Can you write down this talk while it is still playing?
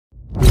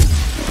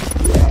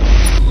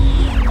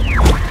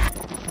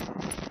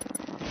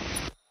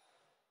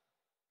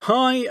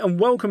Hi and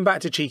welcome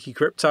back to Cheeky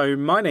Crypto.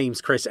 My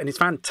name's Chris and it's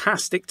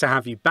fantastic to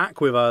have you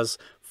back with us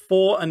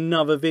for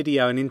another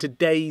video. And in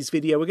today's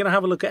video we're going to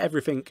have a look at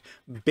everything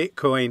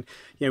Bitcoin.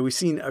 You know, we've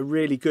seen a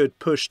really good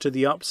push to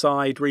the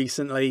upside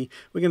recently.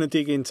 We're going to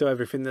dig into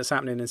everything that's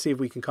happening and see if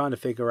we can kind of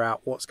figure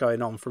out what's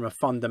going on from a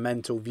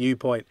fundamental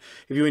viewpoint.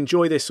 If you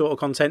enjoy this sort of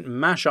content,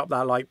 mash up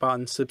that like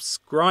button,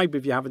 subscribe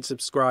if you haven't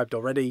subscribed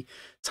already,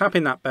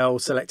 tapping that bell,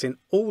 selecting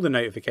all the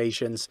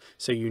notifications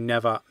so you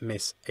never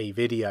miss a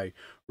video.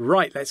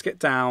 Right, let's get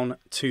down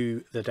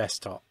to the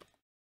desktop.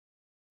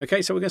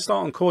 Okay, so we're going to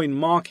start on coin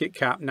market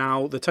cap.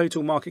 Now, the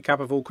total market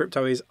cap of all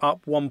crypto is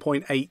up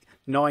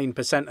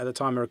 1.89% at the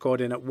time of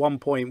recording at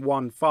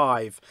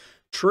 $1.15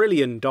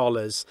 trillion.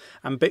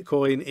 And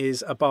Bitcoin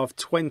is above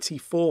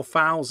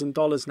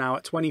 $24,000 now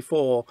at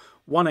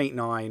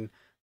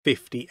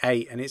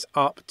 24,189.58. And it's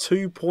up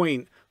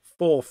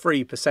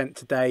 2.43%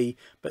 today,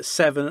 but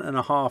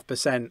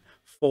 7.5%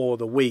 for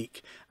the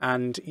week.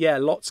 And yeah,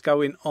 lots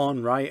going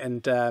on, right?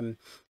 And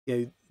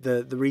you know,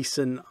 the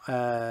recent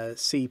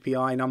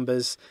CPI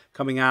numbers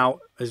coming out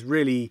has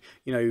really,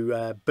 you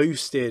know,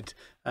 boosted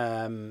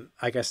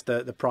I guess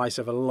the price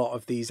of a lot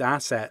of these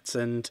assets.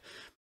 And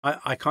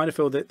I kind of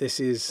feel that this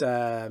is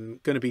going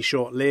to be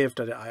short-lived.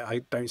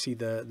 I don't see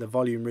the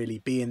volume really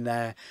being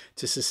there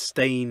to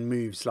sustain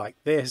moves like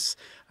this.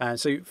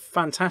 So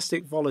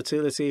fantastic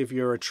volatility if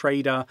you're a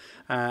trader,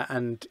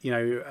 and you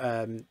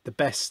know, the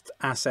best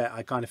asset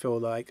I kind of feel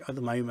like at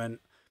the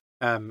moment,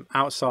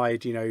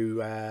 outside, you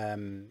know,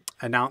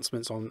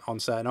 announcements on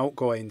certain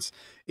altcoins,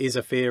 is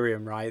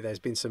Ethereum, right? There's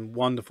been some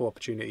wonderful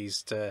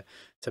opportunities to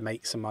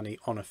make some money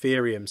on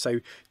Ethereum. So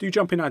do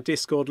jump in our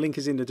Discord. Link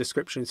is in the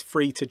description. It's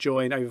free to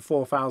join. Over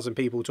 4,000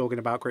 people talking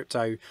about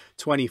crypto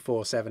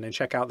 24/7. And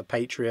check out the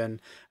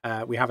Patreon.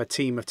 We have a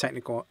team of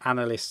technical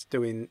analysts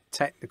doing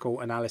technical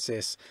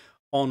analysis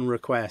on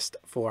request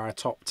for our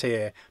top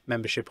tier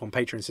membership on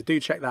Patreon. So do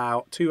check that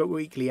out. 2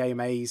 weekly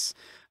AMAs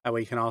where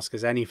you can ask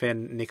us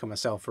anything. Nick and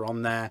myself are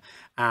on there,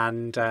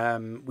 and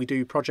we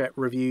do project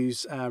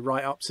reviews,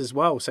 write-ups as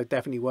well, so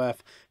definitely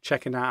worth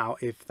checking that out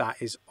if that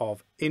is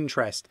of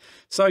interest.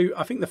 So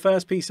I think the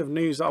first piece of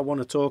news that I want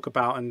to talk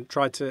about, and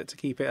try to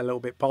keep it a little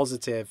bit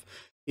positive,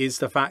 is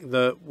the fact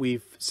that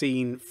we've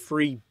seen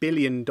 $3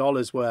 billion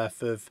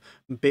worth of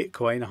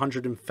Bitcoin,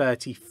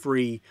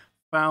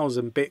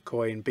 133,000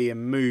 Bitcoin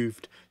being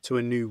moved to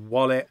a new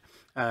wallet.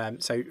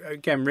 So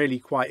again, really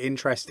quite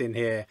interesting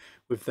here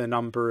with the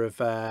number of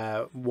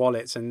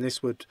wallets, and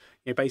this would,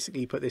 you know,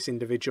 basically put this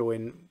individual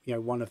in, you know,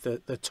 one of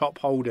the top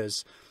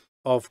holders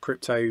of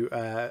crypto,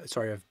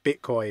 of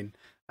Bitcoin.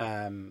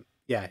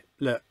 Yeah,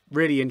 look,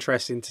 really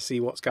interesting to see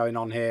what's going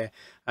on here.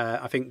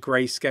 I think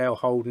Grayscale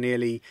hold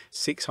nearly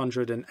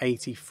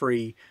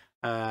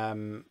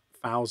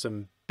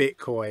 683,000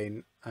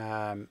 Bitcoin.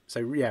 So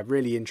yeah,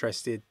 really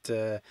interested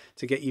to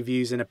get your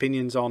views and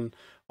opinions on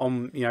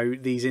you know,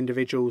 these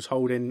individuals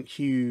holding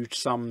huge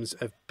sums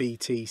of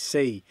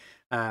BTC.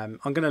 I'm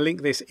going to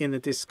link this in the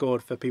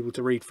Discord for people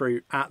to read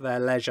through at their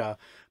leisure.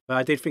 But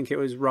I did think it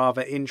was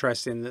rather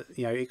interesting that,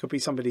 you know, it could be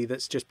somebody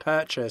that's just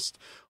purchased,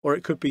 or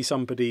it could be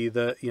somebody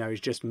that, you know,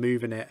 is just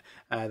moving it.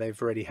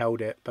 They've already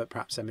held it, but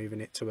perhaps they're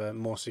moving it to a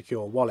more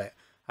secure wallet.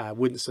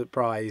 Wouldn't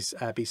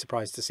be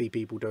surprised to see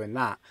people doing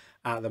that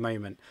at the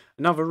moment.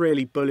 Another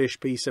really bullish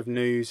piece of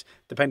news,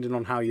 depending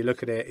on how you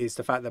look at it, is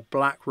the fact that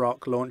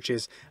BlackRock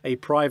launches a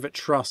private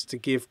trust to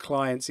give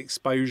clients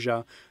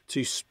exposure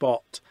to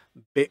spot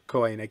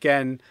Bitcoin.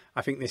 Again,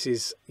 I think this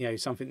is, you know,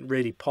 something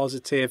really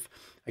positive.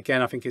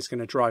 Again, I think it's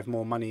going to drive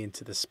more money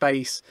into the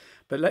space.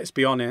 But let's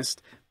be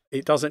honest,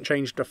 it doesn't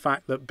change the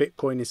fact that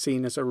Bitcoin is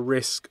seen as a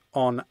risk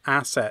on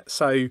asset.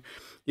 So,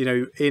 you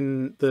know,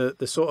 in the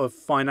sort of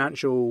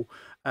financial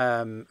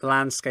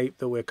landscape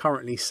that we're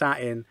currently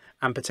sat in,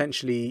 and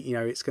potentially, you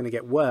know, it's going to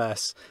get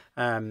worse,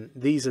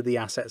 these are the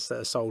assets that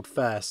are sold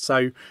first.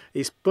 So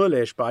it's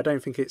bullish, but I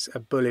don't think it's a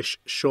bullish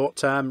short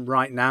term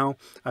right now.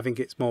 I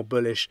think it's more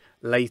bullish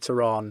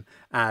later on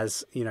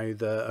as, you know,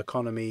 the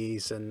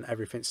economies and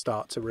everything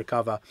start to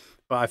recover.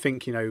 But I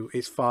think, you know,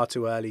 it's far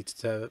too early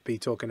to be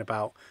talking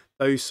about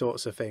those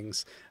sorts of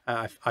things.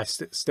 I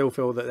still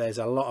feel that there's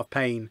a lot of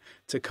pain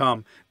to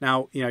come.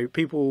 Now, you know,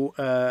 people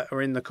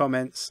are in the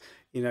comments,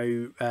 you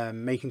know,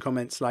 making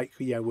comments like,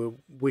 you know, we're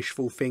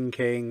wishful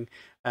thinking,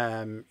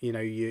 you know,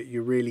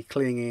 you're really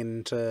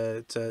clinging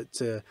to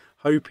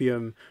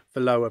hopium for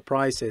lower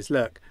prices.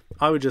 Look,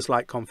 I would just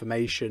like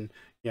confirmation,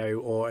 you know,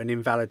 or an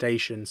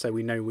invalidation, so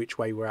we know which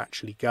way we're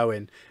actually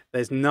going.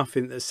 There's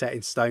nothing that's set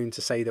in stone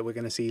to say that we're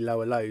going to see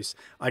lower lows.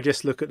 I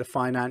just look at the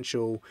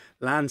financial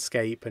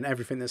landscape and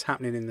everything that's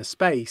happening in the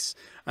space,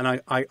 and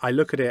I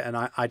look at it and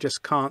I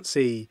just can't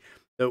see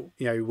that,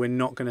 you know, we're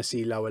not going to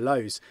see lower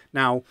lows.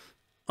 Now,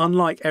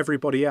 unlike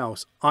everybody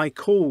else, I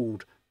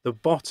called the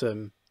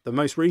bottom, the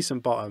most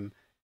recent bottom,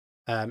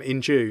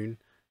 in June,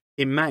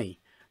 in May.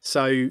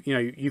 So, you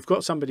know, you've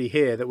got somebody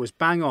here that was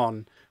bang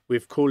on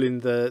with calling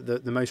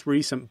the most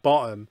recent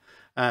bottom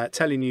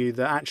telling you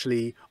that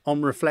actually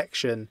on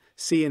reflection,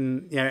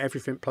 seeing, you know,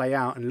 everything play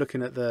out and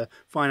looking at the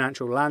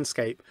financial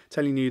landscape,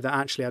 telling you that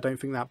actually I don't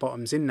think that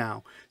bottom's in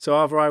now. So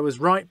either I was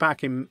right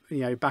back in, you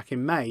know, back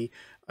in May,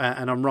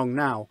 and I'm wrong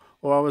now,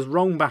 or I was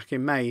wrong back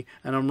in May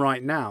and I'm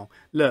right now.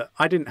 Look,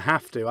 I didn't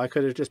have to. I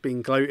could have just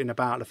been gloating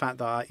about the fact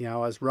that, you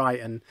know, I was right,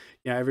 and,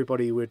 you know,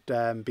 everybody would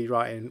be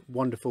writing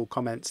wonderful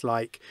comments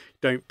like,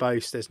 don't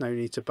boast, there's no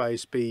need to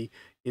boast, be,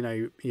 you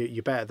know,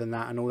 you're better than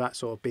that, and all that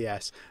sort of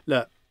BS.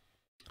 Look,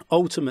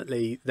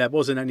 ultimately there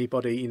wasn't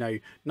anybody, you know,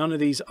 none of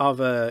these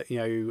other, you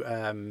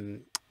know,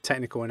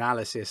 technical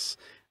analysis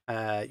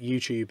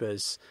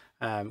YouTubers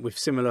with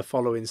similar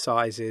following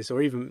sizes,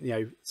 or even, you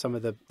know, some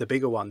of the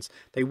bigger ones,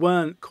 they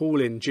weren't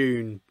calling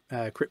June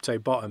crypto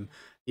bottom,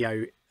 you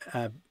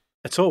know,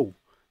 at all.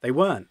 They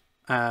weren't.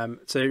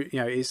 So, you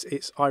know,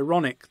 it's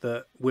ironic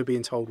that we're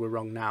being told we're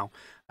wrong now.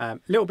 A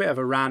little bit of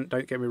a rant,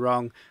 don't get me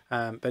wrong,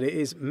 but it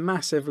is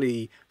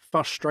massively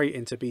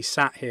frustrating to be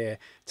sat here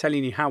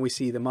telling you how we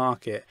see the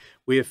market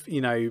with, you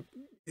know,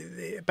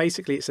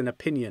 basically it's an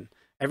opinion.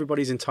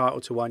 Everybody's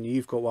entitled to one.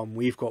 You've got one,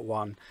 we've got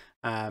one.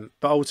 But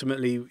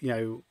ultimately, you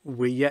know,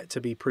 we're yet to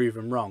be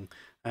proven wrong.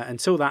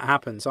 Until that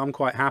happens, I'm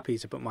quite happy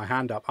to put my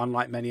hand up,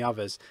 unlike many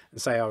others,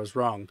 and say I was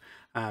wrong.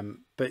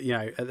 But, you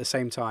know, at the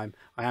same time,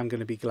 I am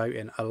going to be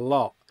gloating a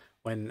lot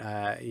when,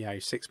 you know,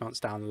 6 months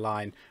down the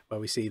line where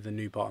we see the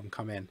new bottom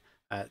come in.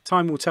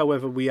 Time will tell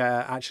whether we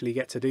actually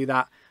get to do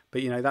that.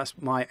 But, you know, that's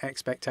my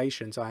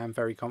expectations. I am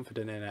very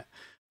confident in it.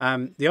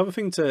 The other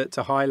thing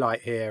to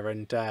highlight here,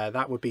 and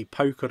that would be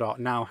Polkadot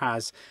now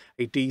has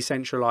a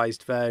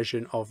decentralized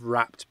version of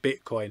wrapped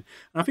Bitcoin.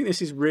 And I think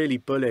this is really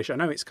bullish. I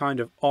know it's kind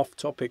of off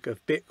topic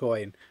of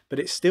Bitcoin, but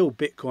it's still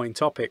Bitcoin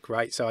topic,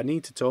 right? So I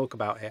need to talk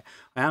about it.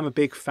 I am a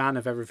big fan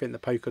of everything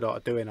that Polkadot are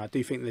doing. I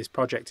do think this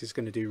project is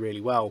going to do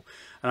really well.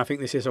 And I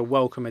think this is a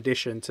welcome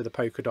addition to the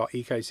Polkadot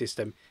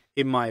ecosystem,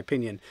 in my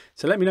opinion.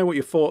 So let me know what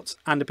your thoughts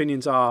and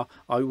opinions are.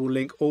 I will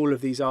link all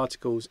of these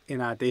articles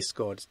in our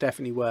Discord. It's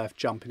definitely worth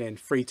jumping in,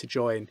 free to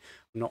join.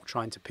 I'm not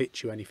trying to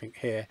pitch you anything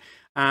here.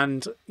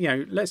 And, you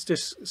know, let's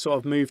just sort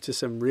of move to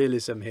some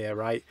realism here,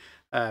 right?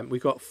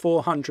 We've got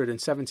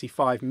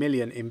 475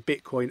 million in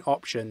Bitcoin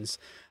options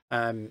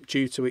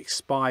due to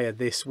expire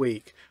this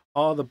week.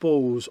 Are the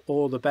bulls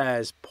or the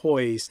bears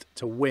poised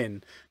to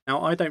win?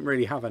 Now, I don't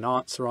really have an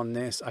answer on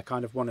this. I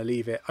kind of want to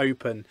leave it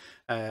open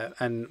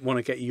and want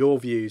to get your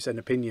views and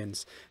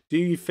opinions. Do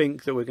you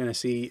think that we're going to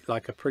see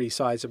like a pretty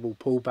sizable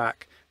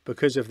pullback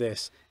because of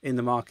this in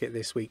the market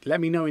this week?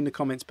 Let me know in the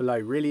comments below.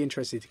 Really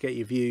interested to get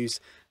your views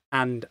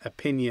and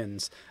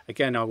opinions.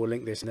 Again, I will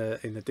link this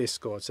in the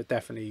Discord, so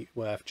definitely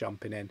worth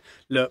jumping in.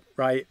 Look,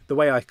 right, the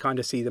way I kind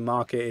of see the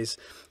market is,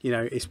 you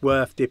know, it's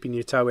worth dipping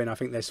your toe in. I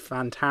think there's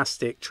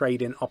fantastic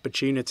trading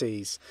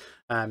opportunities.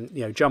 You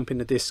know, jump in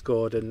the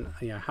Discord and,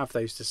 you know, have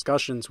those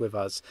discussions with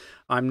us.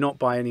 I'm not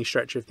by any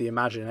stretch of the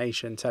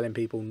imagination telling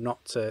people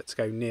not to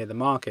go near the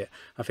market.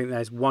 I think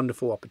there's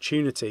wonderful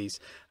opportunities.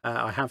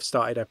 I have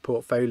started a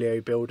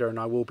portfolio builder, and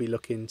I will be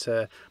looking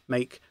to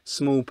make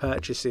small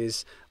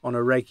purchases on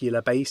a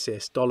regular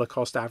basis, dollar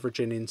cost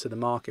averaging into the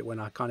market when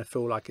I kind of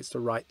feel like it's the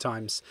right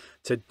times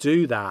to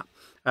do that.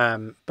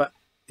 But,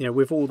 you know,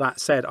 with all that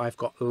said, I've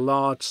got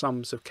large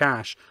sums of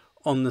cash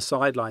on the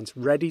sidelines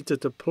ready to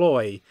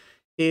deploy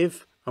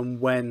if and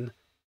when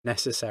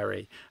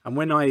necessary. And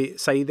when I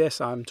say this,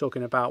 I'm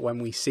talking about when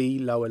we see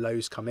lower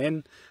lows come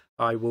in,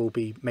 I will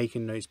be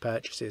making those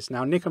purchases.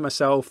 Now, Nick and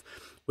myself,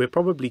 we're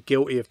probably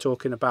guilty of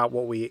talking about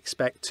what we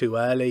expect too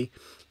early.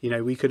 You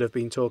know, we could have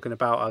been talking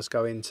about us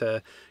going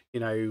to,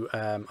 you know,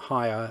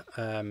 higher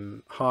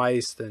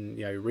highs than,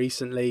 you know,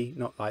 recently,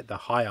 not like the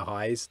higher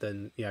highs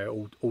than, you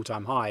know,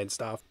 all-time high and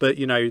stuff, but,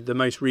 you know, the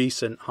most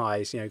recent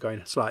highs, you know,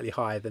 going slightly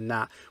higher than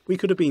that. We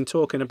could have been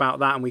talking about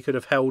that, and we could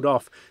have held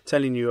off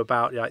telling you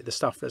about like the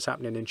stuff that's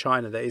happening in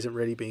China that isn't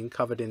really being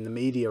covered in the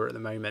media at the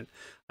moment.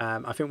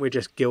 I think we're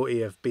just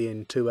guilty of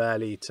being too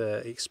early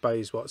to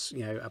expose what's,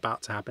 you know,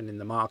 about to happen in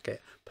the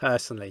market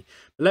personally.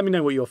 But let me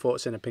know what your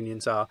thoughts and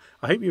opinions are.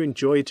 I hope you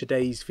enjoyed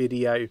today's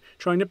video,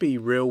 trying to be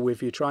real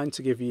with you, trying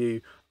to give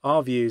you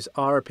our views,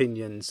 our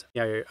opinions,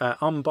 you know,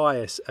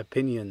 unbiased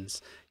opinions.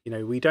 You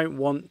know, we don't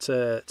want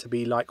to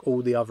be like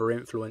all the other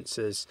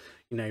influencers,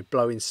 you know,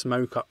 blowing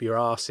smoke up your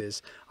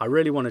asses. I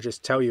really want to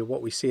just tell you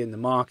what we see in the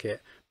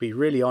market, be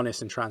really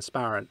honest and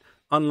transparent,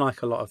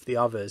 unlike a lot of the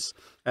others.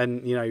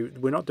 And, you know,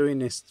 we're not doing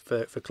this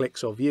for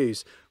clicks or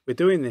views. We're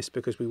doing this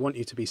because we want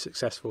you to be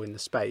successful in the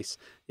space.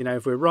 You know,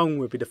 if we're wrong,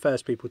 we'll be the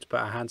first people to put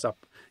our hands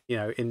up, you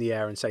know, in the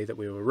air and say that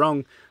we were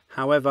wrong.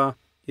 However,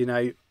 you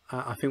know,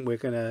 I think we're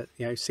going to,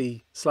 you know,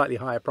 see slightly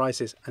higher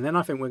prices, and then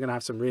I think we're going to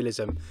have some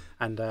realism,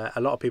 and a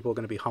lot of people are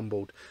going to be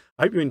humbled.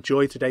 I hope you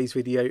enjoyed today's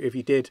video. If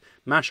you did,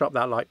 mash up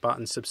that like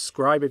button,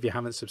 subscribe if you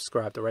haven't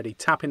subscribed already,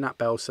 tapping that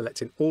bell,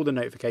 selecting all the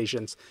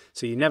notifications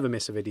so you never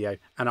miss a video,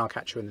 and I'll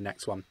catch you in the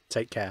next one.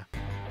 Take care.